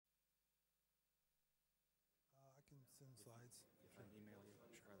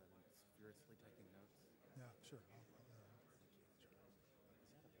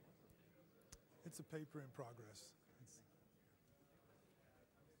It's a paper in progress.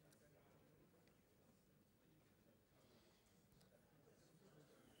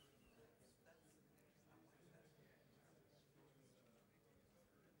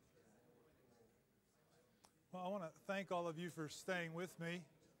 Well, I want to thank all of you for staying with me.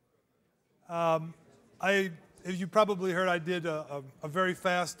 As you probably heard, I did a very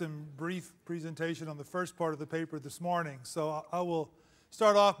fast and brief presentation on the first part of the paper this morning. So I will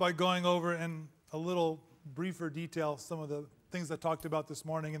start off by going over in a little briefer detail some of the things I talked about this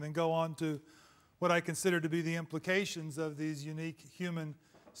morning, and then go on to what I consider to be the implications of these unique human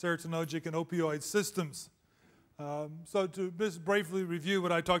serotonergic and opioid systems. So to just briefly review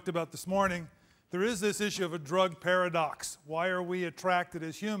what I talked about this morning, there is this issue of a drug paradox. Why are we attracted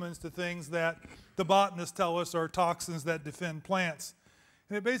as humans to things that the botanists tell us are toxins that defend plants?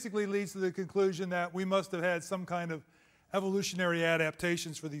 And it basically leads to the conclusion that we must have had some kind of evolutionary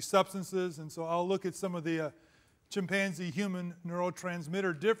adaptations for these substances. And so I'll look at some of the chimpanzee-human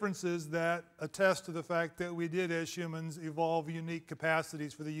neurotransmitter differences that attest to the fact that we did, as humans, evolve unique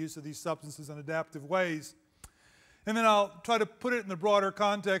capacities for the use of these substances in adaptive ways. And then I'll try to put it in the broader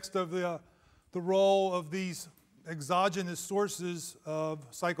context of the role of these exogenous sources of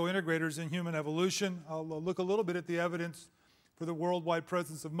psychointegrators in human evolution. I'll look a little bit at the evidence for the worldwide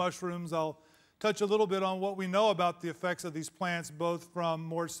presence of mushrooms. I'll touch a little bit on what we know about the effects of these plants, both from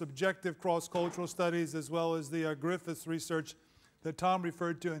more subjective cross-cultural studies as well as the Griffiths research that Tom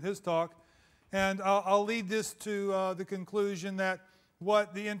referred to in his talk. And I'll lead this to the conclusion that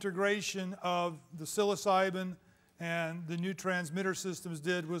what the integration of the psilocybin and the neurotransmitter systems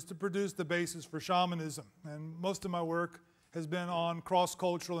did was to produce the basis for shamanism. And most of my work has been on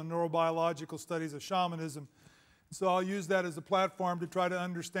cross-cultural and neurobiological studies of shamanism. So I'll use that as a platform to try to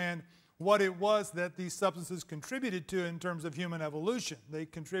understand what it was that these substances contributed to in terms of human evolution. They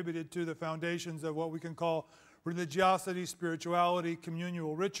contributed to the foundations of what we can call religiosity, spirituality,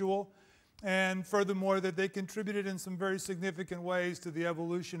 communal ritual, and furthermore that they contributed in some very significant ways to the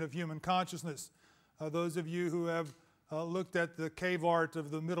evolution of human consciousness. Those of you who have looked at the cave art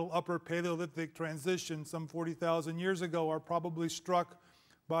of the Middle Upper Paleolithic transition some 40,000 years ago are probably struck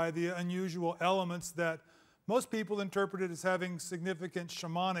by the unusual elements that most people interpreted as having significant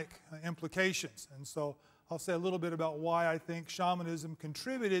shamanic implications. And so I'll say a little bit about why I think shamanism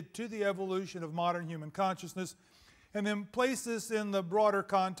contributed to the evolution of modern human consciousness, and then place this in the broader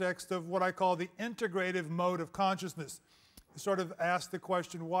context of what I call the integrative mode of consciousness. Sort of ask the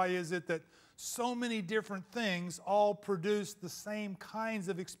question, why is it that so many different things all produce the same kinds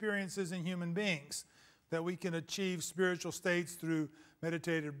of experiences in human beings? That we can achieve spiritual states through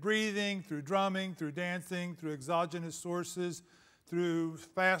meditative breathing, through drumming, through dancing, through exogenous sources, through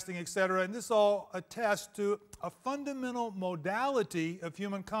fasting, etc. And this all attests to a fundamental modality of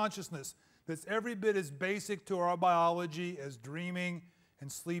human consciousness that's every bit as basic to our biology as dreaming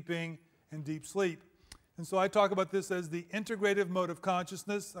and sleeping and deep sleep. And so I talk about this as the integrative mode of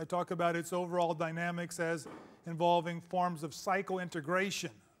consciousness. I talk about its overall dynamics as involving forms of psychointegration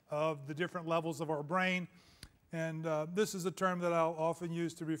of the different levels of our brain. And this is a term that I'll often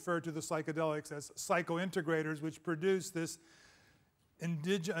use to refer to the psychedelics as psychointegrators, which produce this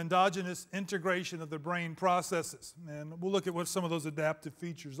endogenous integration of the brain processes. And we'll look at what some of those adaptive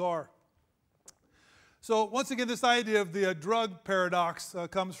features are. So once again, this idea of the drug paradox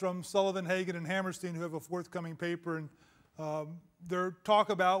comes from Sullivan, Hagen, and Hammerstein, who have a forthcoming paper. And their talk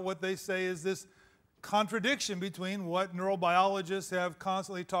about what they say is this contradiction between what neurobiologists have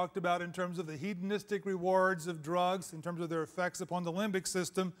constantly talked about in terms of the hedonistic rewards of drugs, in terms of their effects upon the limbic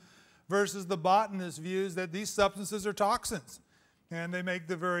system, versus the botanist views that these substances are toxins. And they make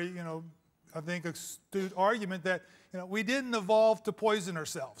the very, I think, astute argument that we didn't evolve to poison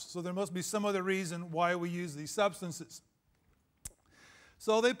ourselves, so there must be some other reason why we use these substances.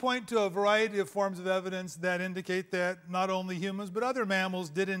 So they point to a variety of forms of evidence that indicate that not only humans but other mammals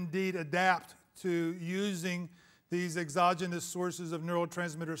did indeed adapt to using these exogenous sources of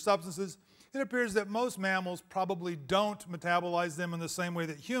neurotransmitter substances. It appears that most mammals probably don't metabolize them in the same way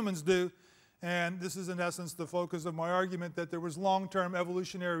that humans do. And this is in essence the focus of my argument that there was long-term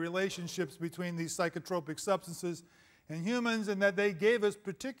evolutionary relationships between these psychotropic substances and humans, and that they gave us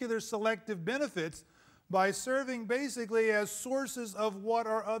particular selective benefits by serving basically as sources of what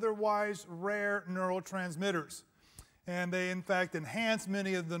are otherwise rare neurotransmitters. And they in fact enhance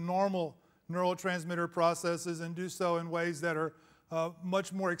many of the normal neurotransmitter processes and do so in ways that are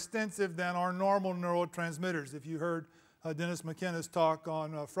much more extensive than our normal neurotransmitters. If you heard Dennis McKenna's talk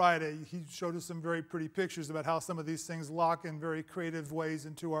on Friday, he showed us some very pretty pictures about how some of these things lock in very creative ways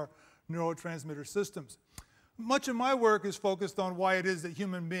into our neurotransmitter systems. much of my work is focused on why it is that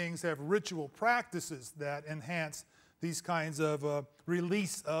human beings have ritual practices that enhance these kinds of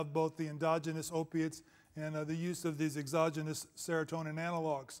release of both the endogenous opiates and the use of these exogenous serotonin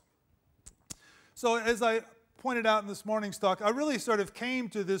analogs. So as I pointed out in this morning's talk, I really sort of came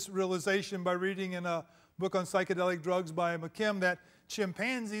to this realization by reading in a book on psychedelic drugs by McKim that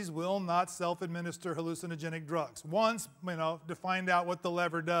chimpanzees will not self-administer hallucinogenic drugs. Once, to find out what the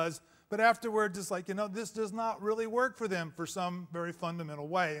lever does, but afterward, just like, this does not really work for them for some very fundamental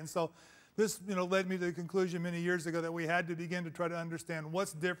way. And so this, led me to the conclusion many years ago that we had to begin to try to understand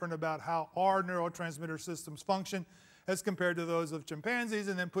what's different about how our neurotransmitter systems function as compared to those of chimpanzees,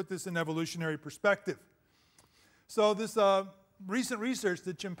 and then put this in evolutionary perspective. So this recent research,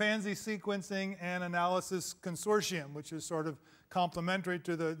 the Chimpanzee Sequencing and Analysis Consortium, which is sort of complementary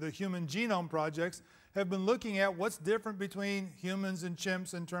to the Human Genome Projects, have been looking at what's different between humans and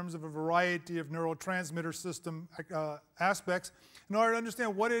chimps in terms of a variety of neurotransmitter system aspects in order to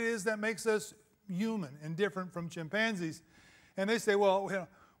understand what it is that makes us human and different from chimpanzees. And they say, well,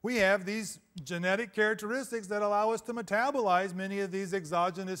 we have these genetic characteristics that allow us to metabolize many of these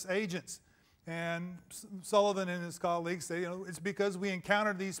exogenous agents. And Sullivan and his colleagues say, it's because we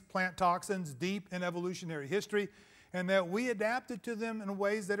encountered these plant toxins deep in evolutionary history and that we adapted to them in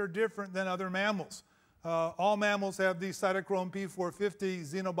ways that are different than other mammals. All mammals have these cytochrome P450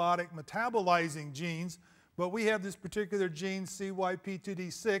 xenobiotic metabolizing genes, but we have this particular gene,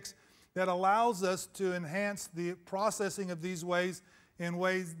 CYP2D6, that allows us to enhance the processing of these ways in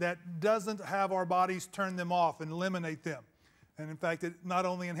ways that doesn't have our bodies turn them off and eliminate them. And in fact, it not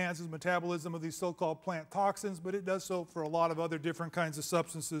only enhances metabolism of these so-called plant toxins, but it does so for a lot of other different kinds of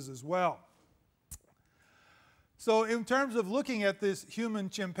substances as well. So in terms of looking at this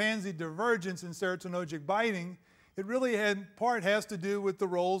human-chimpanzee divergence in serotonergic binding, it really in part has to do with the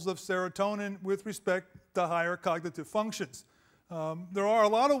roles of serotonin with respect to higher cognitive functions. There are a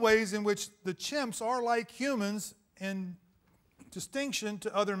lot of ways in which the chimps are like humans in distinction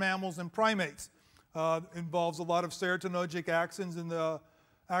to other mammals and primates. Involves a lot of serotonergic axons in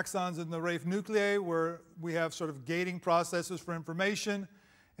the raphe nuclei, where we have sort of gating processes for information,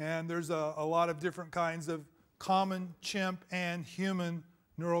 and there's a lot of different kinds of common chimp and human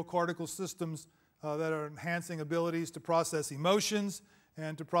neurocortical systems that are enhancing abilities to process emotions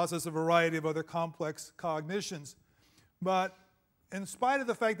and to process a variety of other complex cognitions. But in spite of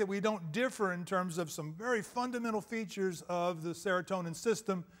the fact that we don't differ in terms of some very fundamental features of the serotonin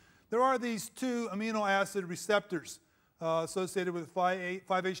system, there are these two amino acid receptors associated with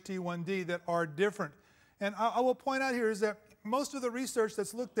 5-HT1D that are different. And I will point out here is that most of the research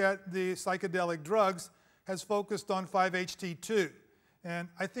that's looked at the psychedelic drugs has focused on 5-HT2. And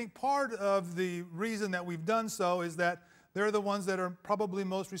I think part of the reason that we've done so is that they're the ones that are probably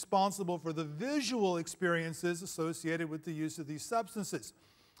most responsible for the visual experiences associated with the use of these substances.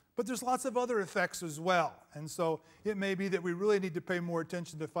 But there's lots of other effects as well. And so it may be that we really need to pay more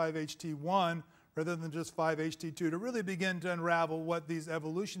attention to 5-HT1 rather than just 5-HT2 to really begin to unravel what these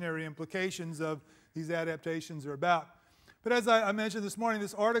evolutionary implications of these adaptations are about. But as I mentioned this morning,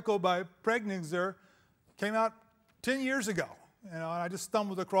 this article by Pregninger came out 10 years ago. And I just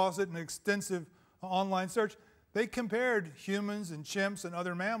stumbled across it in an extensive online search. They compared humans and chimps and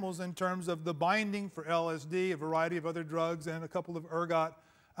other mammals in terms of the binding for LSD, a variety of other drugs, and a couple of ergot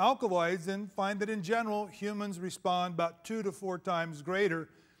alkaloids, and find that in general, humans respond about 2 to 4 times greater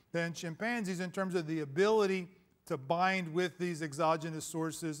than chimpanzees in terms of the ability to bind with these exogenous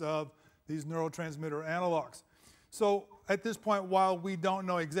sources of these neurotransmitter analogs. So at this point, while we don't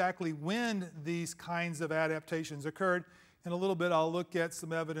know exactly when these kinds of adaptations occurred, in a little bit I'll look at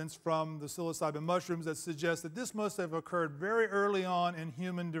some evidence from the psilocybin mushrooms that suggests that this must have occurred very early on in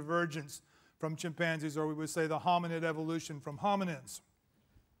human divergence from chimpanzees, or we would say the hominid evolution from hominins.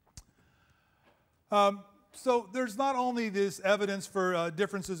 So there's not only this evidence for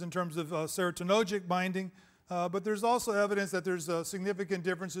differences in terms of serotonergic binding, but there's also evidence that there's significant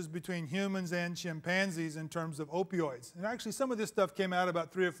differences between humans and chimpanzees in terms of opioids. And actually some of this stuff came out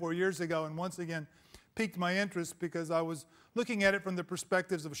about 3 or 4 years ago, and once again piqued my interest because I was looking at it from the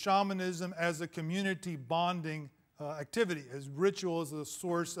perspectives of shamanism as a community bonding activity, as ritual as a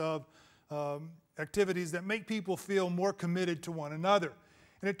source of activities that make people feel more committed to one another.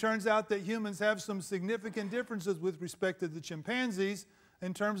 And it turns out that humans have some significant differences with respect to the chimpanzees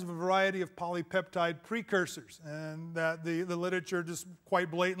in terms of a variety of polypeptide precursors, and that the literature just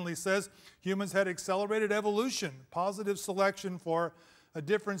quite blatantly says humans had accelerated evolution, positive selection for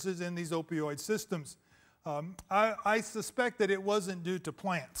differences in these opioid systems. I suspect that it wasn't due to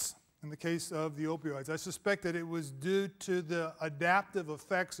plants in the case of the opioids. I suspect that it was due to the adaptive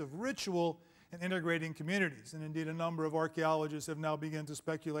effects of ritual and integrating communities. And indeed, a number of archaeologists have now begun to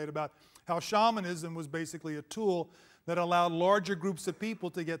speculate about how shamanism was basically a tool that allowed larger groups of people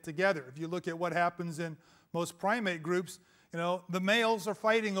to get together. If you look at what happens in most primate groups, you know, the males are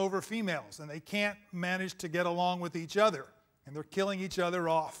fighting over females, and they can't manage to get along with each other, and they're killing each other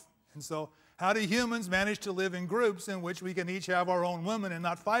off. And so how do humans manage to live in groups in which we can each have our own women and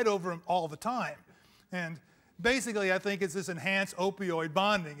not fight over them all the time? And basically, I think it's this enhanced opioid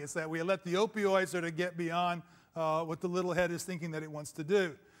bonding. It's that we let the opioids sort of get beyond what the little head is thinking that it wants to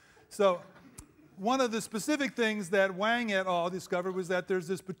do. So one of the specific things that Wang et al. Discovered was that there's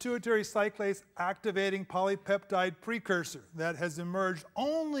this pituitary cyclase activating polypeptide precursor that has emerged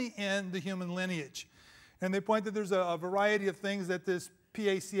only in the human lineage. And they point that there's a variety of things that this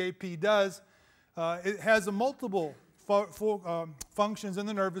PACAP does. It has a multiple functions in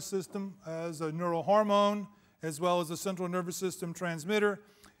the nervous system as a neurohormone, as well as a central nervous system transmitter.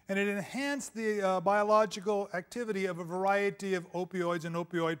 And it enhanced the biological activity of a variety of opioids and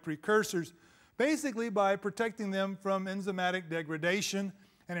opioid precursors, basically by protecting them from enzymatic degradation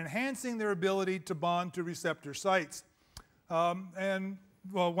and enhancing their ability to bond to receptor sites.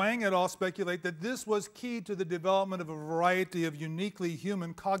 Wang et al. Speculate that this was key to the development of a variety of uniquely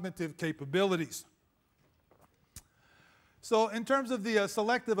human cognitive capabilities. So in terms of the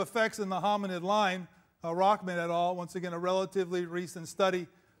selective effects in the hominid line, Rockman et al., once again a relatively recent study,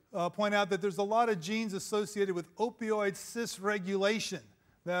 point out that there's a lot of genes associated with opioid cis-regulation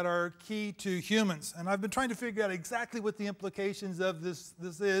that are key to humans. And I've been trying to figure out exactly what the implications of this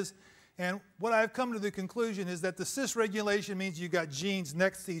is. And what I've come to the conclusion is that the cis-regulation means you've got genes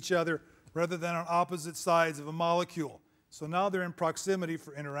next to each other rather than on opposite sides of a molecule. So now they're in proximity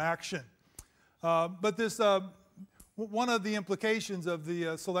for interaction. But this, one of the implications of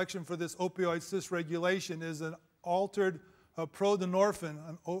the selection for this opioid cis-regulation is an altered prodenorphin,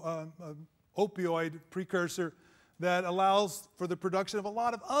 an opioid precursor that allows for the production of a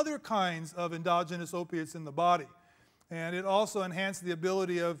lot of other kinds of endogenous opiates in the body. And it also enhanced the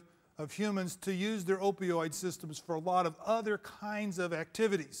ability of humans to use their opioid systems for a lot of other kinds of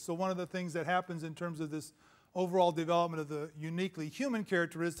activities. So one of the things that happens in terms of this overall development of the uniquely human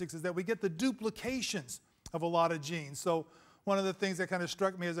characteristics is that we get the duplications of a lot of genes. So one of the things that kind of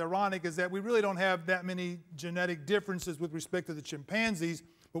struck me as ironic is that we really don't have that many genetic differences with respect to the chimpanzees,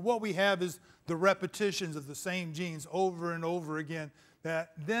 but what we have is the repetitions of the same genes over and over again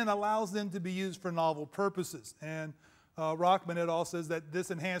that then allows them to be used for novel purposes. And Rockman et al. Says that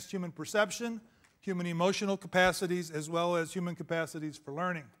this enhanced human perception, human emotional capacities, as well as human capacities for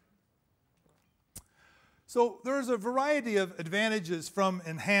learning. So there's a variety of advantages from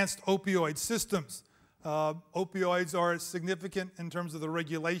enhanced opioid systems. Opioids are significant in terms of the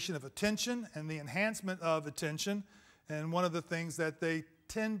regulation of attention and the enhancement of attention. And one of the things that they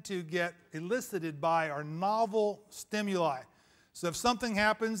tend to get elicited by are novel stimuli. So if something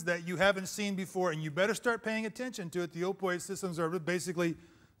happens that you haven't seen before and you better start paying attention to it, the opioid systems are basically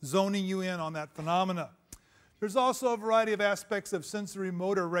zoning you in on that phenomena. There's also a variety of aspects of sensory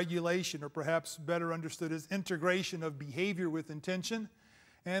motor regulation, or perhaps better understood as integration of behavior with intention,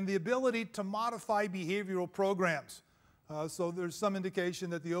 and the ability to modify behavioral programs. So there's some indication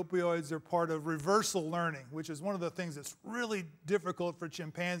that the opioids are part of reversal learning, which is one of the things that's really difficult for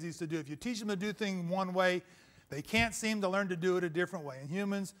chimpanzees to do. If you teach them to do things one way, they can't seem to learn to do it a different way. And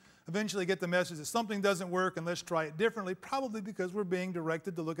humans eventually get the message that something doesn't work and let's try it differently, probably because we're being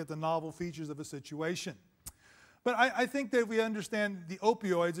directed to look at the novel features of a situation. But I think that we understand the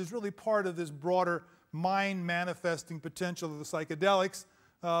opioids is really part of this broader mind manifesting potential of the psychedelics.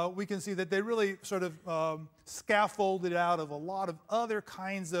 We can see that they really sort of scaffolded out of a lot of other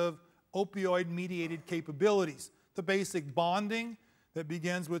kinds of opioid-mediated capabilities. The basic bonding that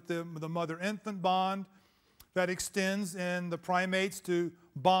begins with the mother-infant bond, that extends in the primates to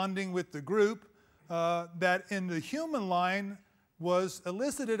bonding with the group, that in the human line was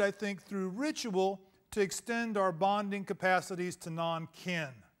elicited, I think, through ritual to extend our bonding capacities to non-kin.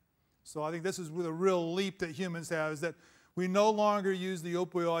 So I think this is the real leap that humans have, is that we no longer use the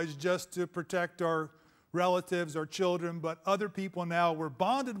opioids just to protect our relatives, our children, but other people now were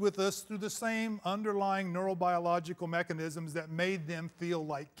bonded with us through the same underlying neurobiological mechanisms that made them feel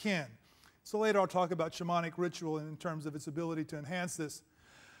like kin. So later I'll talk about shamanic ritual in terms of its ability to enhance this.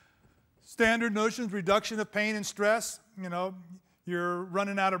 Standard notions, reduction of pain and stress. You know, you're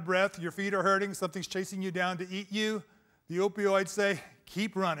running out of breath, your feet are hurting, something's chasing you down to eat you. The opioids say,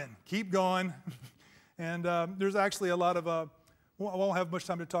 keep running, keep going. And there's actually a lot of, I won't have much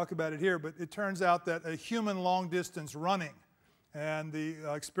time to talk about it here, but it turns out that a human long-distance running and the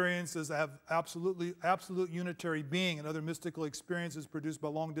experiences have absolute unitary being and other mystical experiences produced by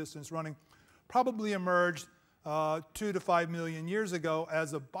long-distance running probably emerged 2 to 5 million years ago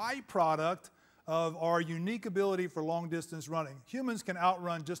as a byproduct of our unique ability for long-distance running. Humans can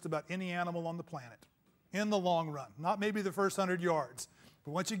outrun just about any animal on the planet in the long run, not maybe the first 100 yards.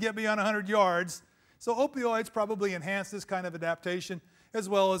 But once you get beyond 100 yards, so opioids probably enhance this kind of adaptation as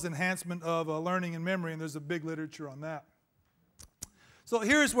well as enhancement of learning and memory, and there's a big literature on that. So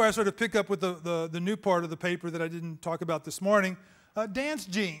here's where I sort of pick up with the new part of the paper that I didn't talk about this morning, dance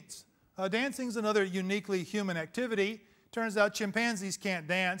genes. Dancing is another uniquely human activity. Turns out chimpanzees can't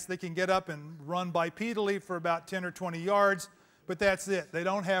dance. They can get up and run bipedally for about 10 or 20 yards, but that's it. They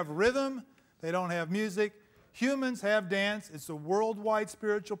don't have rhythm. They don't have music. Humans have dance. It's a worldwide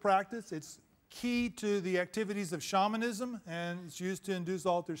spiritual practice. It's key to the activities of shamanism, and it's used to induce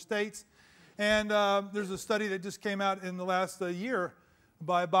altered states. And there's a study that just came out in the last year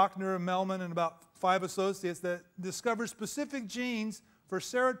by Bachner, Mellman, and about 5 associates that discovered specific genes for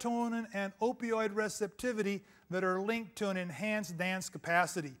serotonin and opioid receptivity that are linked to an enhanced dance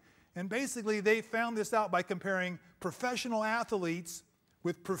capacity. And basically, they found this out by comparing professional athletes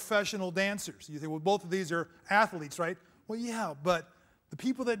with professional dancers. You think, well, both of these are athletes, right? Well, yeah, but the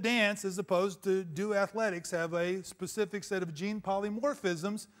people that dance, as opposed to do athletics, have a specific set of gene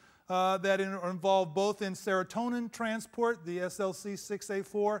polymorphisms that are involved both in serotonin transport, the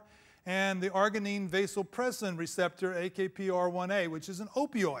SLC6A4, and the arginine vasopressin receptor, AKPR1A, which is an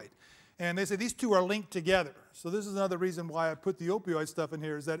opioid. And they say these two are linked together. So this is another reason why I put the opioid stuff in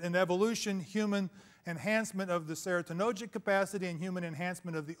here, is that in evolution, human enhancement of the serotonergic capacity and human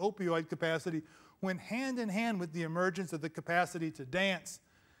enhancement of the opioid capacity went hand in hand with the emergence of the capacity to dance.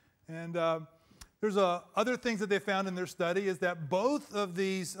 And there's other things that they found in their study is that both of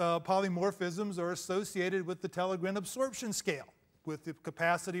these polymorphisms are associated with the Telegram absorption scale, with the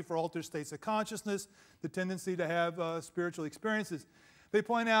capacity for altered states of consciousness, the tendency to have spiritual experiences. They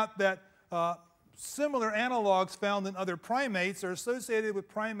point out that similar analogs found in other primates are associated with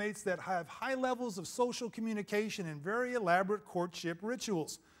primates that have high levels of social communication and very elaborate courtship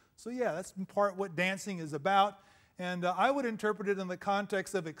rituals. So yeah, that's in part what dancing is about. And I would interpret it in the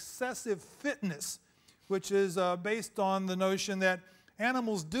context of excessive fitness, which is based on the notion that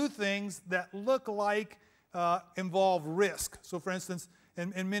animals do things that look like involve risk. So for instance,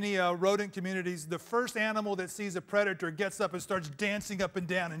 in many rodent communities, the first animal that sees a predator gets up and starts dancing up and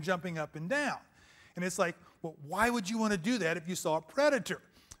down and jumping up and down. And it's like, well, why would you want to do that if you saw a predator?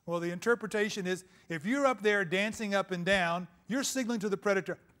 Well, the interpretation is, if you're up there dancing up and down, you're signaling to the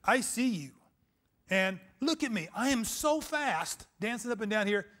predator, I see you. And look at me, I am so fast dancing up and down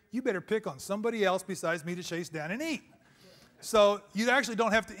here, you better pick on somebody else besides me to chase down and eat. So you actually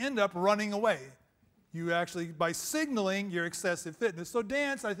don't have to end up running away. You actually, by signaling your excessive fitness. So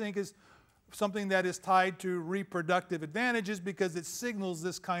dance, I think, is something that is tied to reproductive advantages because it signals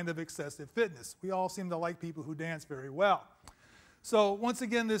this kind of excessive fitness. We all seem to like people who dance very well. So once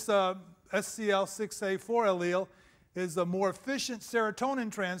again, this SCL6A4 allele is a more efficient serotonin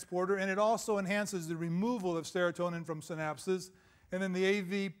transporter, and it also enhances the removal of serotonin from synapses. And then the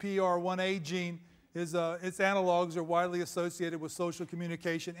AVPR1A gene is its analogs are widely associated with social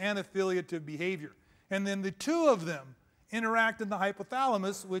communication and affiliative behavior. And then the two of them interact in the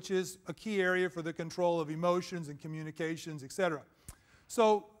hypothalamus, which is a key area for the control of emotions and communications, etc.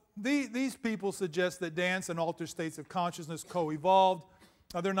 So these people suggest that dance and altered states of consciousness co-evolved.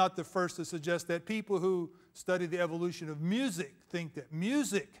 They're not the first to suggest that. People who study the evolution of music think that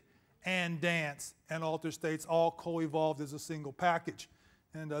music and dance and altered states all co-evolved as a single package.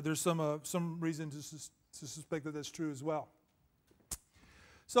 And there's some reason to suspect that that's true as well.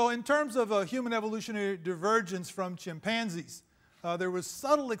 So in terms of human evolutionary divergence from chimpanzees, there was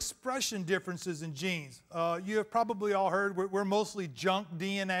subtle expression differences in genes. You have probably all heard we're mostly junk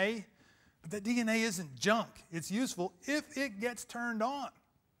DNA, but that DNA isn't junk. It's useful if it gets turned on.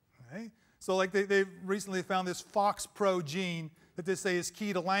 Okay? So like they've recently found this FOXPRO gene that they say is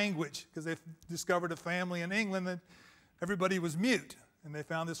key to language because they've discovered a family in England that everybody was mute, and they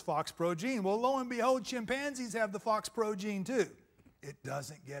found this FOXPRO gene. Well, lo and behold, chimpanzees have the FOXPRO gene too. It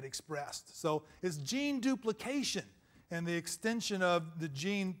doesn't get expressed. So it's gene duplication and the extension of the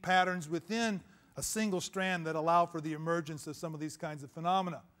gene patterns within a single strand that allow for the emergence of some of these kinds of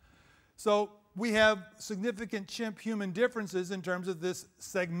phenomena. So we have significant chimp-human differences in terms of this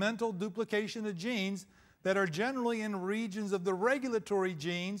segmental duplication of genes that are generally in regions of the regulatory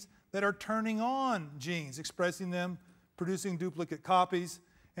genes that are turning on genes, expressing them, producing duplicate copies,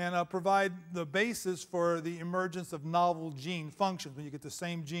 and provide the basis for the emergence of novel gene functions. When you get the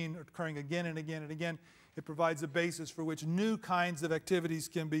same gene occurring again and again and again, it provides a basis for which new kinds of activities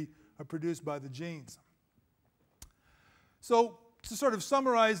can be produced by the genes. So to sort of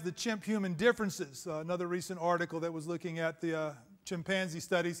summarize the chimp-human differences, another recent article that was looking at the chimpanzee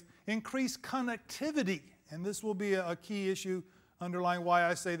studies, increased connectivity, and this will be a key issue underlying why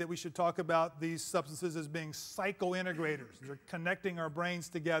I say that we should talk about these substances as being psychointegrators. They're connecting our brains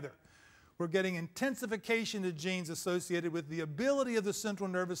together. We're getting intensification of genes associated with the ability of the central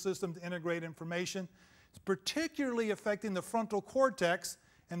nervous system to integrate information. It's particularly affecting the frontal cortex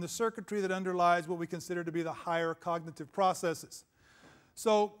and the circuitry that underlies what we consider to be the higher cognitive processes.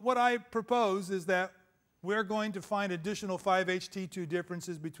 So what I propose is that we're going to find additional 5-HT2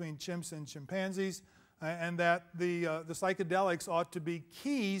 differences between chimps and chimpanzees, and that the psychedelics ought to be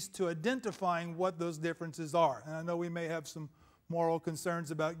keys to identifying what those differences are. And I know we may have some moral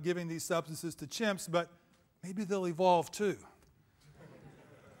concerns about giving these substances to chimps, but maybe they'll evolve too.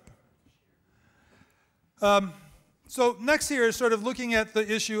 So next here is sort of looking at the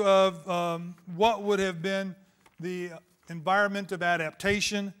issue of what would have been the environment of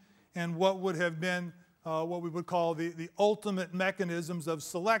adaptation and what would have been what we would call the ultimate mechanisms of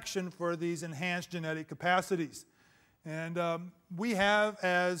selection for these enhanced genetic capacities. And we have,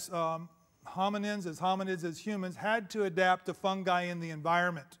 as hominids, as humans, had to adapt to fungi in the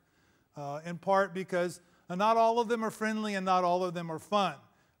environment, in part because not all of them are friendly and not all of them are fun.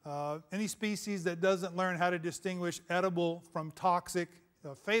 Any species that doesn't learn how to distinguish edible from toxic,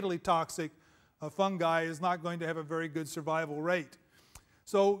 fatally toxic fungi is not going to have a very good survival rate.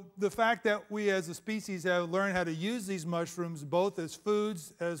 So the fact that we as a species have learned how to use these mushrooms both as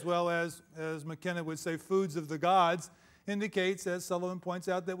foods as well as McKenna would say, foods of the gods, indicates, as Sullivan points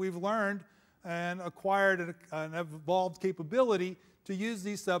out, that we've learned and acquired an evolved capability to use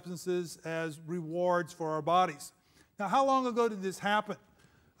these substances as rewards for our bodies. Now, how long ago did this happen?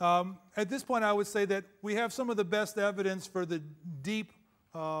 At this point, I would say that we have some of the best evidence for the deep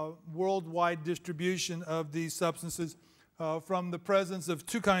worldwide distribution of these substances from the presence of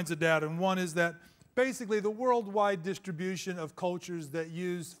two kinds of data. And one is that basically the worldwide distribution of cultures that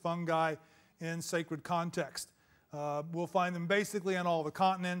use fungi in sacred context. We'll find them basically on all the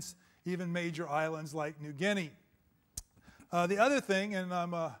continents, even major islands like New Guinea. The other thing, and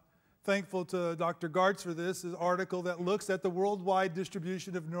I'm thankful to Dr. Gartz for this, is an article that looks at the worldwide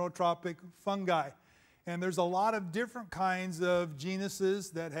distribution of neurotropic fungi. And there's a lot of different kinds of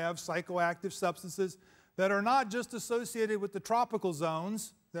genuses that have psychoactive substances that are not just associated with the tropical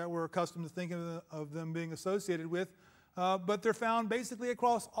zones that we're accustomed to thinking of them being associated with, but they're found basically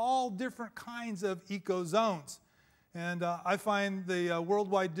across all different kinds of ecozones. And I find the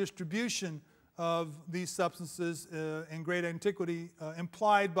worldwide distribution of these substances in great antiquity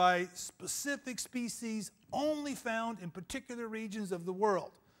implied by specific species only found in particular regions of the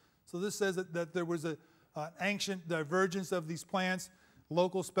world. So this says that there was an ancient divergence of these plants,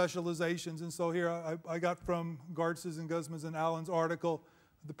 local specializations. And so here I got from Gartz's and Guzman's and Allen's article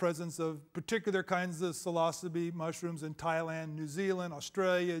the presence of particular kinds of psilocybe mushrooms in Thailand, New Zealand,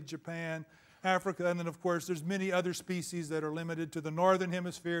 Australia, Japan, Africa, and then of course there's many other species that are limited to the northern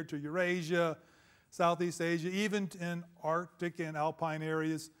hemisphere, to Eurasia, Southeast Asia, even in Arctic and alpine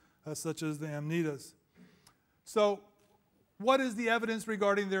areas such as the Amnitas. So what is the evidence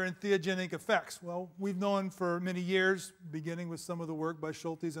regarding their entheogenic effects? Well, we've known for many years, beginning with some of the work by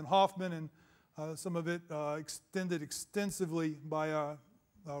Schultes and Hoffman, and some of it extended extensively by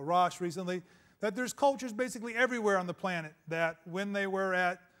Roche recently, that there's cultures basically everywhere on the planet that when they were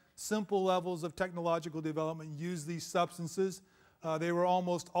at simple levels of technological development use these substances. They were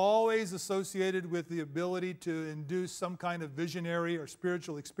almost always associated with the ability to induce some kind of visionary or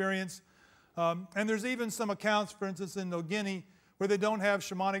spiritual experience. And there's even some accounts, for instance, in New Guinea, where they don't have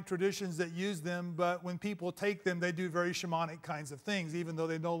shamanic traditions that use them, but when people take them, they do very shamanic kinds of things, even though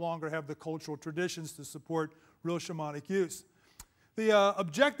they no longer have the cultural traditions to support real shamanic use. The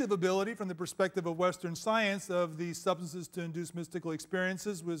objective ability, from the perspective of Western science, of these substances to induce mystical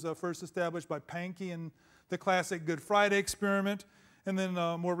experiences was first established by Pankey in the classic Good Friday experiment, and then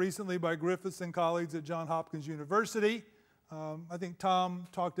more recently by Griffiths and colleagues at Johns Hopkins University. I think Tom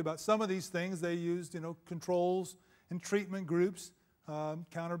talked about some of these things. They used, controls and treatment groups,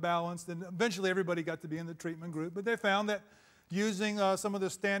 counterbalanced, and eventually everybody got to be in the treatment group. But they found that using some of the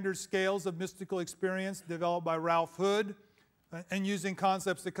standard scales of mystical experience developed by Ralph Hood, and using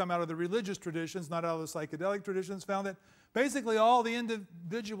concepts that come out of the religious traditions, not out of the psychedelic traditions, found that basically all the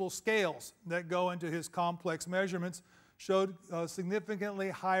individual scales that go into his complex measurements showed significantly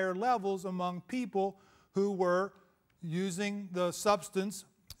higher levels among people who were using the substance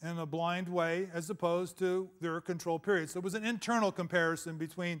in a blind way as opposed to their control period. So it was an internal comparison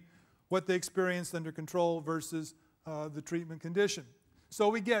between what they experienced under control versus the treatment condition. So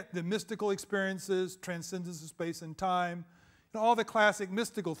we get the mystical experiences, transcendence of space and time, all the classic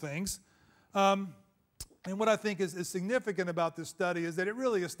mystical things. And what I think is significant about this study is that it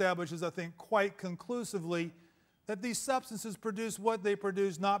really establishes, I think, quite conclusively that these substances produce what they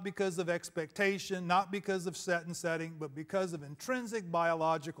produce not because of expectation, not because of set and setting, but because of intrinsic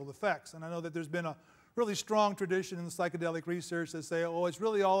biological effects. And I know that there's been a really strong tradition in the psychedelic research that say, oh, it's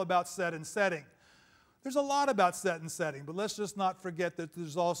really all about set and setting. There's a lot about set and setting, but let's just not forget that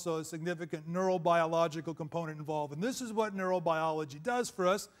there's also a significant neurobiological component involved. And this is what neurobiology does for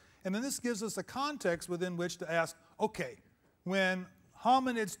us. And then this gives us a context within which to ask, okay, when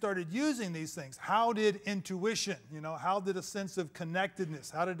hominids started using these things, how did intuition, how did a sense of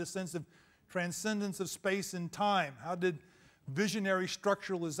connectedness, how did a sense of transcendence of space and time, how did visionary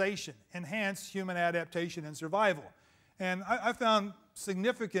structuralization enhance human adaptation and survival? And I found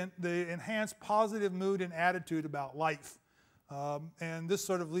significant the enhanced positive mood and attitude about life. And this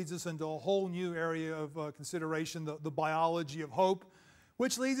sort of leads us into a whole new area of consideration, the biology of hope,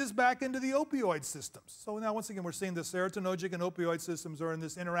 which leads us back into the opioid systems. So now, once again, we're seeing the serotonergic and opioid systems are in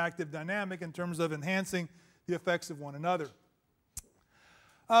this interactive dynamic in terms of enhancing the effects of one another.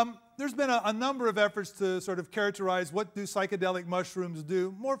 There's been a number of efforts to sort of characterize what do psychedelic mushrooms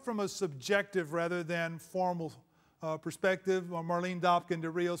do, more from a subjective rather than formal perspective. Marlene Dopkin de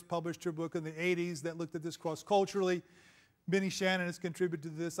Rios published her book in the 80s that looked at this cross-culturally. Benny Shannon has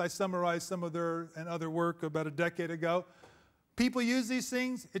contributed to this. I summarized some of their and other work about a decade ago. People use these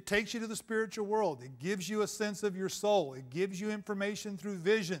things, it takes you to the spiritual world. It gives you a sense of your soul. It gives you information through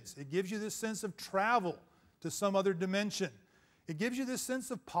visions. It gives you this sense of travel to some other dimension. It gives you this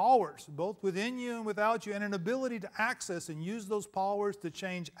sense of powers, both within you and without you, and an ability to access and use those powers to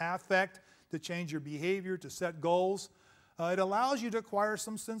change affect, to change your behavior, to set goals. It allows you to acquire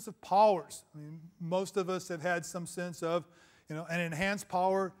some sense of powers. I mean, most of us have had some sense of an enhanced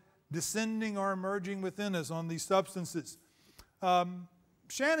power descending or emerging within us on these substances.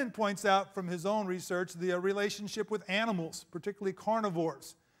 Shannon points out from his own research the relationship with animals, particularly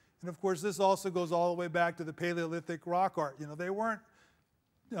carnivores. And of course, this also goes all the way back to the Paleolithic rock art. They weren't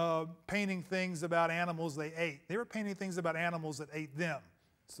painting things about animals they ate. They were painting things about animals that ate them.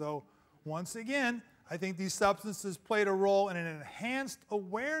 So once again, I think these substances played a role in an enhanced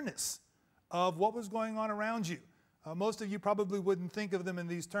awareness of what was going on around you. Most of you probably wouldn't think of them in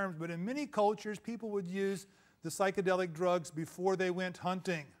these terms, but in many cultures, people would use the psychedelic drugs before they went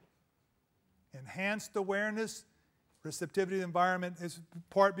hunting. Enhanced awareness, receptivity to the environment is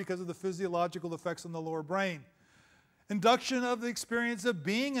part because of the physiological effects on the lower brain. Induction of the experience of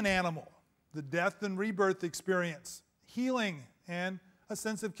being an animal, the death and rebirth experience, healing, and a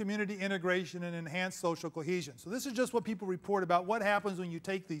sense of community integration and enhanced social cohesion. So this is just what people report about what happens when you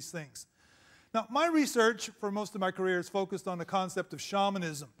take these things. Now, my research for most of my career is focused on the concept of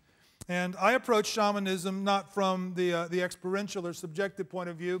shamanism. And I approach shamanism not from the experiential or subjective point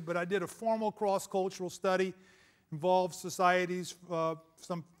of view, but I did a formal cross-cultural study, involved societies,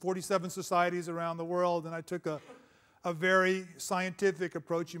 some 47 societies around the world, and I took a very scientific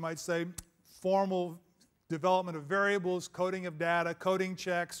approach, you might say, formal development of variables, coding of data, coding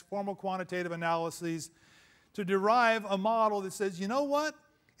checks, formal quantitative analyses, to derive a model that says, you know what?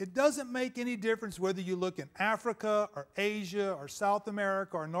 It doesn't make any difference whether you look in Africa or Asia or South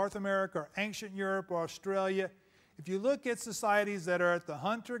America or North America or ancient Europe or Australia. If you look at societies that are at the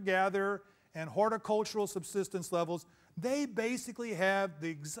hunter-gatherer and horticultural subsistence levels, they basically have the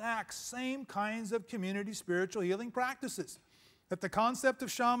exact same kinds of community spiritual healing practices. That the concept of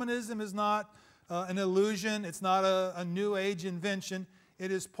shamanism is not an illusion, it's not a new age invention,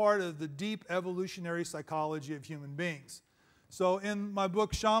 it is part of the deep evolutionary psychology of human beings. So in my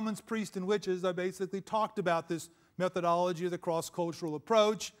book, Shamans, Priests, and Witches, I basically talked about this methodology of the cross-cultural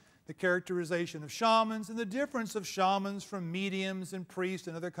approach, the characterization of shamans, and the difference of shamans from mediums and priests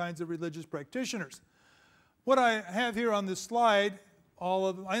and other kinds of religious practitioners. What I have here on this slide,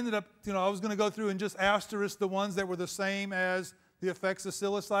 I ended up, I was going to go through and just asterisk the ones that were the same as the effects of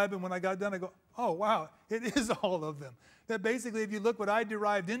psilocybin. When I got done, I go, oh, wow, it is all of them. That basically, if you look what I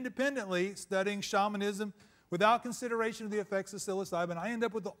derived independently studying shamanism, without consideration of the effects of psilocybin, I end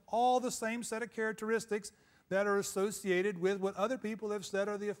up with all the same set of characteristics that are associated with what other people have said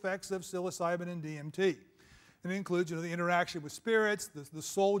are the effects of psilocybin and DMT. And it includes the interaction with spirits, the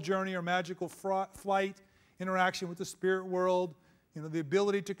soul journey or magical flight, interaction with the spirit world, the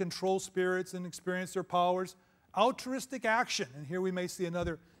ability to control spirits and experience their powers, altruistic action. And here we may see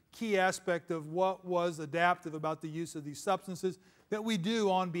another key aspect of what was adaptive about the use of these substances that we do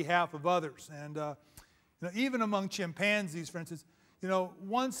on behalf of others. And even among chimpanzees, for instance,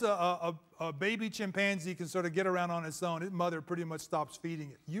 once a baby chimpanzee can sort of get around on its own, its mother pretty much stops feeding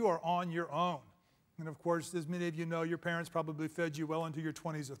it. You are on your own. And of course, as many of you know, your parents probably fed you well into your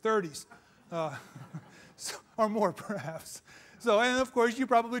 20s or 30s, or more perhaps. So, and of course, you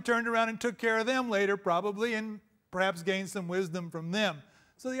probably turned around and took care of them later, probably, and perhaps gained some wisdom from them.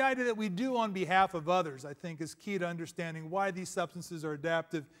 So the idea that we do on behalf of others, I think, is key to understanding why these substances are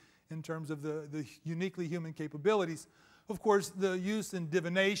adaptive in terms of the uniquely human capabilities. Of course, the use in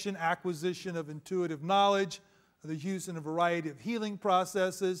divination, acquisition of intuitive knowledge, the use in a variety of healing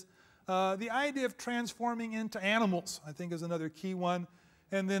processes, the idea of transforming into animals, I think, is another key one.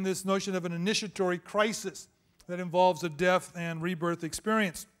 And then this notion of an initiatory crisis that involves a death and rebirth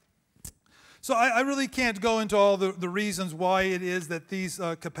experience. So I really can't go into all the reasons why it is that these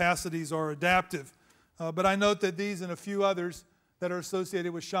capacities are adaptive. But I note that these and a few others that are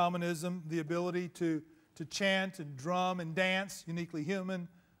associated with shamanism, the ability to chant and drum and dance, uniquely human,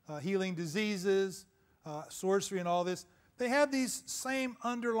 healing diseases, sorcery and all this, they have these same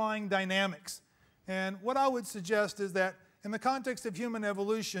underlying dynamics. And what I would suggest is that in the context of human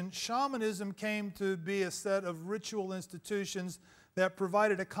evolution, shamanism came to be a set of ritual institutions that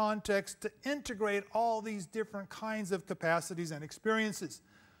provided a context to integrate all these different kinds of capacities and experiences.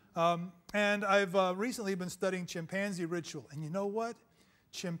 And I've recently been studying chimpanzee ritual. And you know what?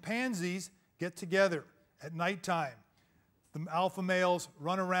 Chimpanzees get together at nighttime. The alpha males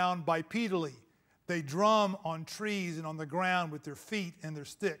run around bipedally. They drum on trees and on the ground with their feet and their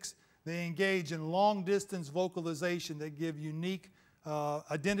sticks. They engage in long-distance vocalization that give unique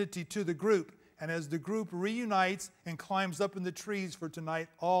identity to the group. And as the group reunites and climbs up in the trees for tonight,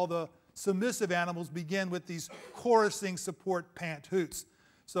 all the submissive animals begin with these chorusing support pant hoots.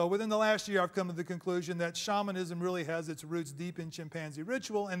 So within the last year, I've come to the conclusion that shamanism really has its roots deep in chimpanzee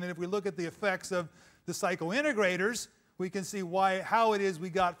ritual. And then if we look at the effects of the psychointegrators, we can see how it is we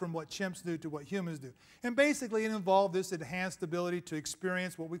got from what chimps do to what humans do. And basically, it involved this enhanced ability to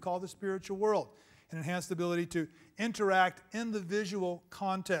experience what we call the spiritual world, an enhanced ability to interact in the visual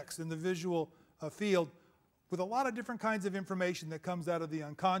context, in the visual field, with a lot of different kinds of information that comes out of the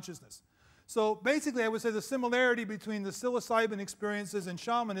unconsciousness. So basically, I would say the similarity between the psilocybin experiences and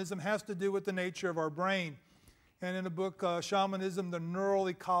shamanism has to do with the nature of our brain. And in the book, Shamanism, the Neural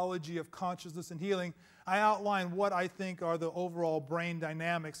Ecology of Consciousness and Healing, I outline what I think are the overall brain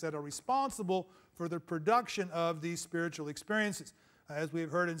dynamics that are responsible for the production of these spiritual experiences. As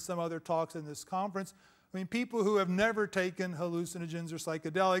we've heard in some other talks in this conference, I mean, people who have never taken hallucinogens or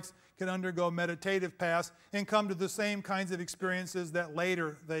psychedelics can undergo meditative paths and come to the same kinds of experiences that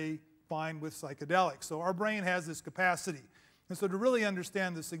later they find with psychedelics. So our brain has this capacity. And so to really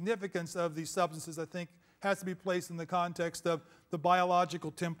understand the significance of these substances, I think, has to be placed in the context of the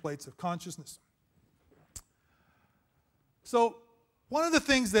biological templates of consciousness. So one of the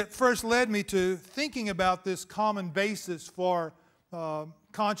things that first led me to thinking about this common basis for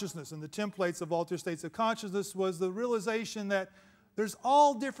consciousness and the templates of altered states of consciousness was the realization that there's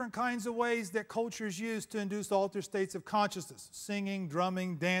all different kinds of ways that cultures use to induce altered states of consciousness: singing,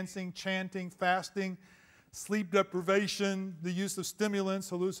 drumming, dancing, chanting, fasting, sleep deprivation, the use of stimulants,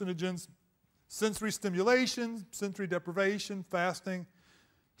 hallucinogens, sensory stimulation, sensory deprivation, fasting,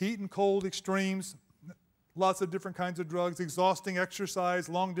 heat and cold extremes, lots of different kinds of drugs, exhausting exercise,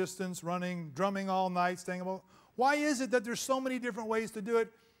 long distance, running, drumming all night, staying up. Why is it that there's so many different ways to do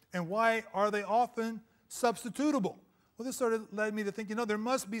it, and why are they often substitutable? Well, this sort of led me to think, there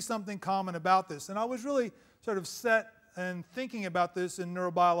must be something common about this. And I was really sort of set and thinking about this in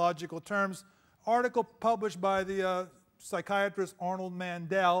neurobiological terms. Article published by the psychiatrist Arnold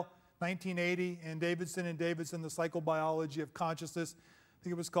Mandel, 1980, and Davidson, The Psychobiology of Consciousness. I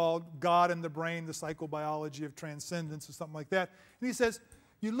think it was called God and the Brain, the Psychobiology of Transcendence, or something like that. And he says,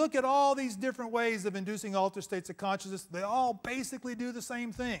 you look at all these different ways of inducing altered states of consciousness, they all basically do the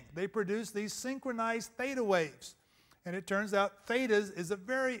same thing. They produce these synchronized theta waves. And it turns out thetas is a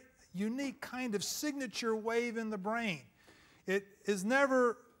very unique kind of signature wave in the brain. It is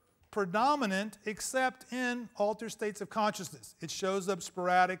never predominant except in altered states of consciousness. It shows up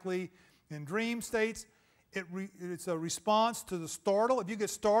sporadically in dream states. It's a response to the startle. If you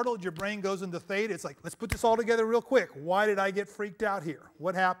get startled, your brain goes into theta. It's like, let's put this all together real quick. Why did I get freaked out here?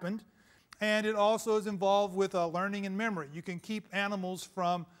 What happened? And it also is involved with learning and memory. You can keep animals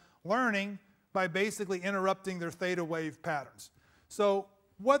from learning by basically interrupting their theta wave patterns. So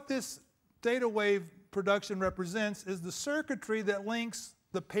what this theta wave production represents is the circuitry that links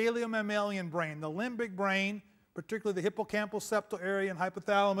the paleomammalian brain, the limbic brain, particularly the hippocampal septal area and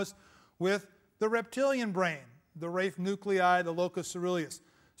hypothalamus, with the reptilian brain, the raphe nuclei, the locus coeruleus.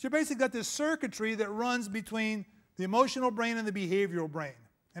 So you basically got this circuitry that runs between the emotional brain and the behavioral brain.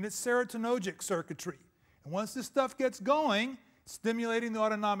 And it's serotonergic circuitry. And once this stuff gets going, stimulating the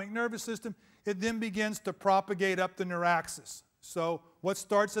autonomic nervous system. It then begins to propagate up the neuraxis. So what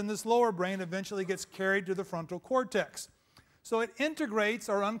starts in this lower brain eventually gets carried to the frontal cortex. So it integrates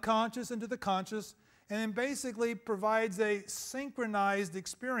our unconscious into the conscious and then basically provides a synchronized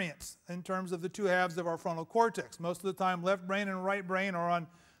experience in terms of the two halves of our frontal cortex. Most of the time, left brain and right brain are on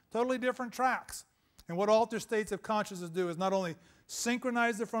totally different tracks. And what altered states of consciousness do is not only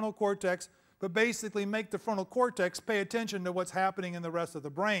synchronize the frontal cortex, but basically make the frontal cortex pay attention to what's happening in the rest of the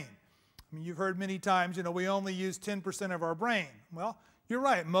brain. I mean, you've heard many times, we only use 10% of our brain. Well, you're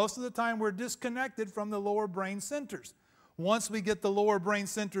right. Most of the time, we're disconnected from the lower brain centers. Once we get the lower brain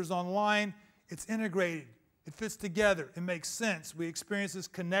centers online, it's integrated. It fits together. It makes sense. We experience this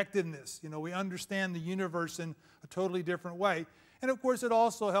connectedness. We understand the universe in a totally different way. And of course, it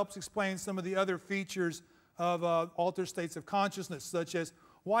also helps explain some of the other features of altered states of consciousness, such as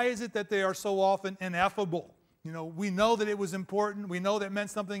why is it that they are so often ineffable? We know that it was important. We know that it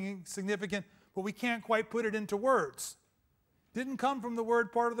meant something significant, but we can't quite put it into words. It didn't come from the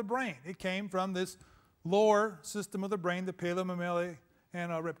word part of the brain. It came from this lower system of the brain, the paleomammalian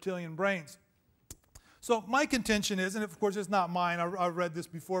and reptilian brains. So my contention is, and of course it's not mine, I've read this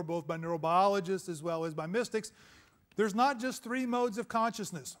before both by neurobiologists as well as by mystics, there's not just three modes of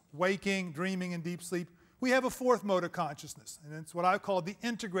consciousness, waking, dreaming, and deep sleep. We have a fourth mode of consciousness, and it's what I call the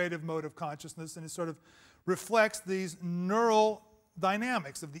integrative mode of consciousness, and it sort of reflects these neural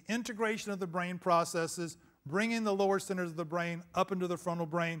dynamics of the integration of the brain processes, bringing the lower centers of the brain up into the frontal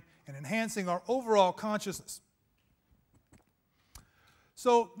brain, and enhancing our overall consciousness.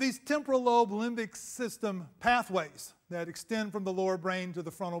 So these temporal lobe limbic system pathways that extend from the lower brain to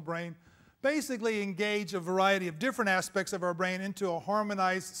the frontal brain basically engage a variety of different aspects of our brain into a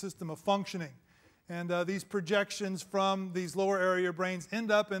harmonized system of functioning. And these projections from these lower area brains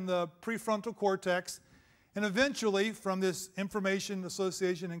end up in the prefrontal cortex, and eventually from this information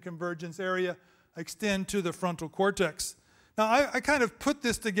association and convergence area extend to the frontal cortex. Now I kind of put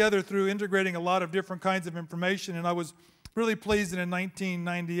this together through integrating a lot of different kinds of information, and I was really pleased that in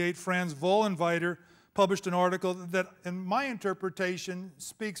 1998 Franz Vollenweider published an article that, in my interpretation,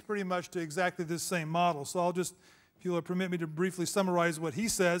 speaks pretty much to exactly this same model. So I'll just, if you'll permit me to briefly summarize what he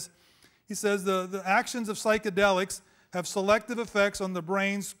says. He says the actions of psychedelics have selective effects on the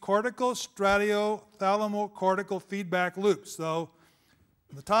brain's cortical, stratio-thalamo-cortical feedback loops. So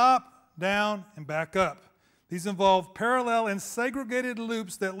from the top, down, and back up. These involve parallel and segregated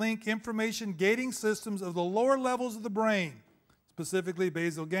loops that link information gating systems of the lower levels of the brain, specifically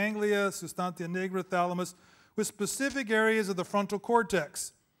basal ganglia, substantia nigra, thalamus, with specific areas of the frontal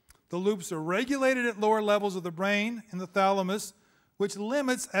cortex. The loops are regulated at lower levels of the brain in the thalamus, which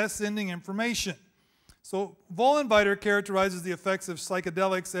limits ascending information. So Vollenweider characterizes the effects of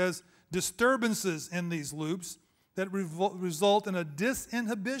psychedelics as disturbances in these loops that result in a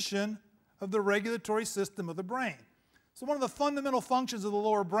disinhibition of the regulatory system of the brain. So one of the fundamental functions of the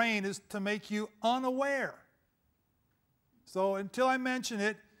lower brain is to make you unaware. So until I mention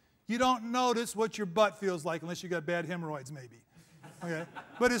it, you don't notice what your butt feels like unless you got bad hemorrhoids maybe. Okay?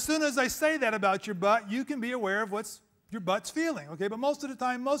 But as soon as I say that about your butt, you can be aware of what's your butt's feeling. Okay? But most of the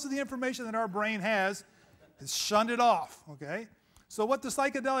time, most of the information that our brain has is shunned off. Okay? So what the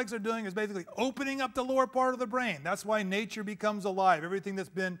psychedelics are doing is basically opening up the lower part of the brain. That's why nature becomes alive. Everything that's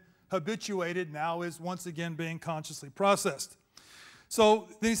been habituated now is once again being consciously processed. So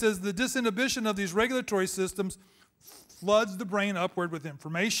then he says the disinhibition of these regulatory systems floods the brain upward with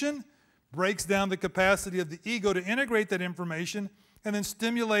information, breaks down the capacity of the ego to integrate that information, and then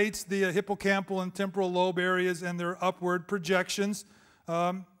stimulates the hippocampal and temporal lobe areas and their upward projections,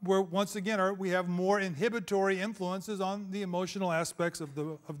 where once again we have more inhibitory influences on the emotional aspects of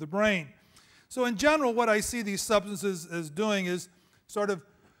the brain. So in general, what I see these substances as doing is sort of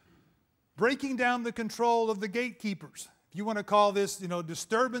breaking down the control of the gatekeepers. If you want to call this,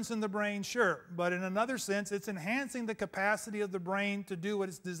 disturbance in the brain, sure. But in another sense, it's enhancing the capacity of the brain to do what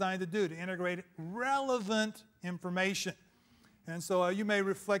it's designed to do, to integrate relevant information. And so you may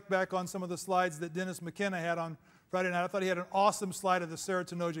reflect back on some of the slides that Dennis McKenna had on Friday night. I thought he had an awesome slide of the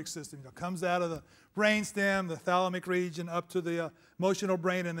serotonergic system. It comes out of the brainstem, the thalamic region, up to the emotional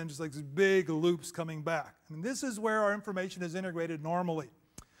brain, and then just like these big loops coming back. I mean, this is where our information is integrated normally.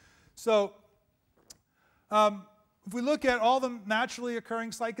 So if we look at all the naturally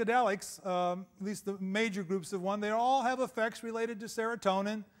occurring psychedelics, at least the major groups of one, they all have effects related to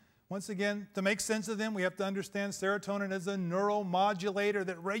serotonin. Once again, to make sense of them, we have to understand serotonin as a neuromodulator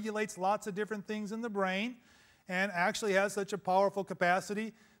that regulates lots of different things in the brain and actually has such a powerful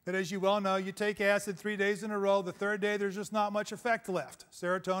capacity that, as you well know, you take acid 3 days in a row, the third day there's just not much effect left.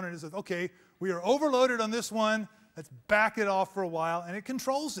 Serotonin is, okay, we are overloaded on this one, let's back it off for a while, and it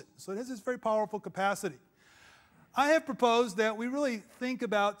controls it. So it has this very powerful capacity. I have proposed that we really think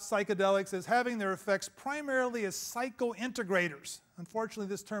about psychedelics as having their effects primarily as psychointegrators. Unfortunately,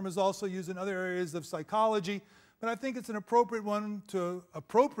 this term is also used in other areas of psychology, but I think it's an appropriate one to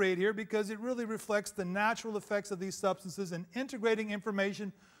appropriate here because it really reflects the natural effects of these substances in integrating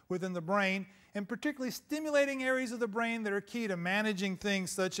information within the brain, and particularly stimulating areas of the brain that are key to managing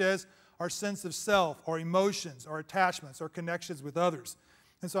things such as our sense of self, our emotions, our attachments, our connections with others.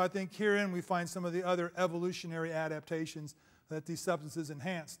 And so I think herein we find some of the other evolutionary adaptations that these substances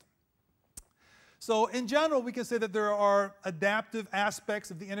enhanced. So in general, we can say that there are adaptive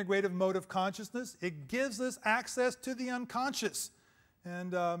aspects of the integrative mode of consciousness. It gives us access to the unconscious.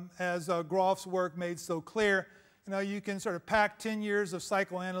 And as Groff's work made so clear, you can sort of pack 10 years of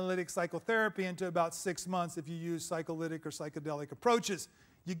psychoanalytic psychotherapy into about 6 months if you use psycholytic or psychedelic approaches.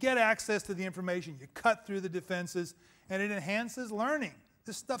 You get access to the information, you cut through the defenses, and it enhances learning.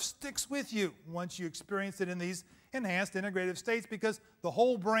 This stuff sticks with you once you experience it in these enhanced integrative states because the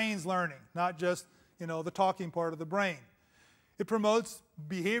whole brain's learning, not just the talking part of the brain. It promotes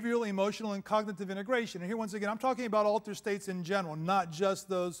behavioral, emotional, and cognitive integration. And here once again, I'm talking about altered states in general, not just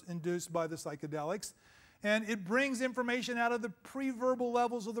those induced by the psychedelics. And it brings information out of the pre-verbal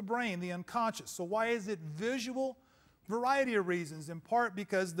levels of the brain, the unconscious. So why is it visual? Variety of reasons, in part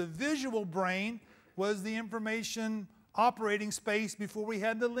because the visual brain was the information operating space before we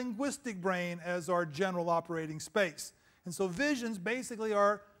had the linguistic brain as our general operating space. And so visions basically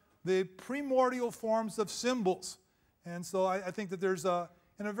are the primordial forms of symbols. And so I think that there's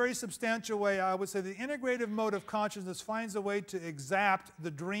in a very substantial way, I would say the integrative mode of consciousness finds a way to exact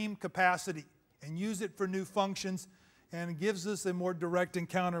the dream capacity and use it for new functions and gives us a more direct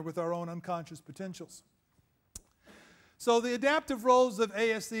encounter with our own unconscious potentials. So the adaptive roles of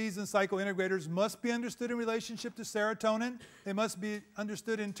ASCs and psychointegrators must be understood in relationship to serotonin. They must be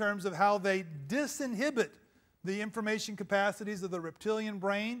understood in terms of how they disinhibit the information capacities of the reptilian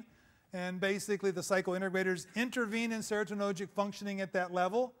brain. And basically the psychointegrators intervene in serotonergic functioning at that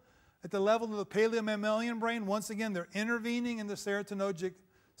level. At the level of the paleomammalian brain, once again, they're intervening in the serotonergic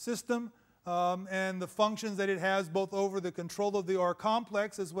system and the functions that it has both over the control of the R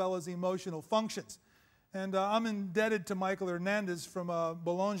complex as well as emotional functions. And I'm indebted to Michael Hernandez from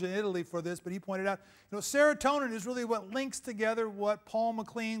Bologna, Italy for this, but he pointed out, serotonin is really what links together what Paul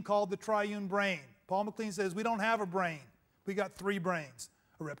MacLean called the triune brain. Paul MacLean says we don't have a brain. We got 3 brains.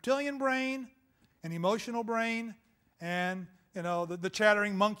 A reptilian brain, an emotional brain, and the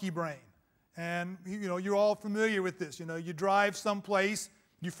chattering monkey brain. And you're all familiar with this. You drive someplace,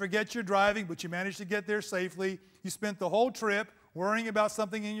 you forget you're driving, but you manage to get there safely. You spent the whole trip worrying about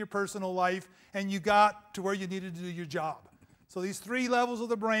something in your personal life, and you got to where you needed to do your job. So these 3 levels of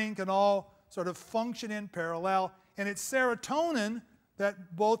the brain can all sort of function in parallel, and it's serotonin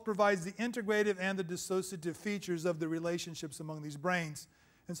that both provides the integrative and the dissociative features of the relationships among these brains.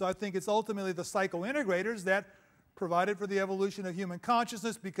 And so I think it's ultimately the psychointegrators that provided for the evolution of human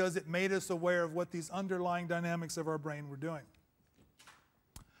consciousness because it made us aware of what these underlying dynamics of our brain were doing.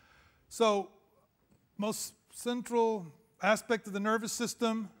 So most central aspect of the nervous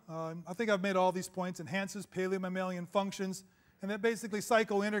system, I think I've made all these points, enhances paleomammalian functions, and that basically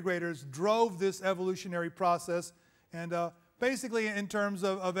psychointegrators drove this evolutionary process. And basically in terms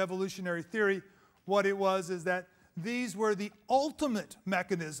of evolutionary theory, what it was is that these were the ultimate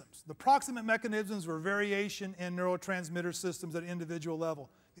mechanisms. The proximate mechanisms were variation in neurotransmitter systems at an individual level.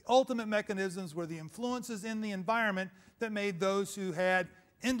 The ultimate mechanisms were the influences in the environment that made those who had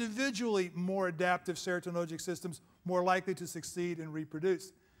individually more adaptive serotonergic systems more likely to succeed and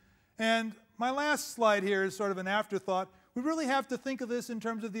reproduce. And my last slide here is sort of an afterthought. We really have to think of this in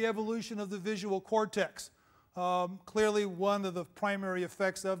terms of the evolution of the visual cortex. Clearly, one of the primary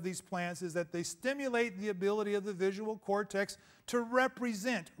effects of these plants is that they stimulate the ability of the visual cortex to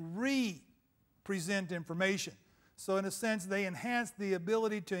represent information. So in a sense, they enhance the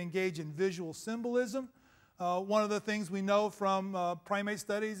ability to engage in visual symbolism. One of the things we know from primate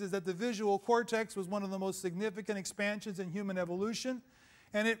studies is that the visual cortex was one of the most significant expansions in human evolution,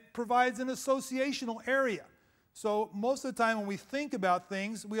 and it provides an associational area. So most of the time when we think about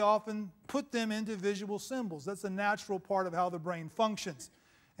things, we often put them into visual symbols. That's a natural part of how the brain functions.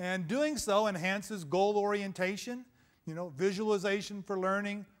 And doing so enhances goal orientation, visualization for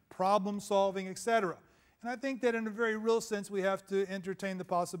learning, problem solving, etc. And I think that in a very real sense, we have to entertain the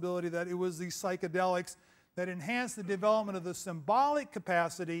possibility that it was these psychedelics that enhanced the development of the symbolic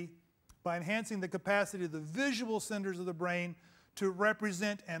capacity by enhancing the capacity of the visual centers of the brain to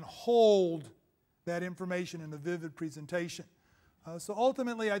represent and hold that information in a vivid presentation. So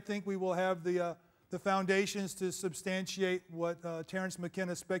ultimately, I think we will have the the foundations to substantiate what Terence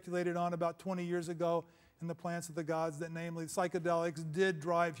McKenna speculated on about 20 years ago in The Plants of the Gods, that namely psychedelics did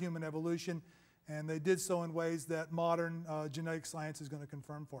drive human evolution, and they did so in ways that modern genetic science is going to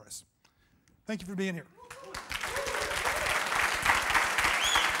confirm for us. Thank you for being here.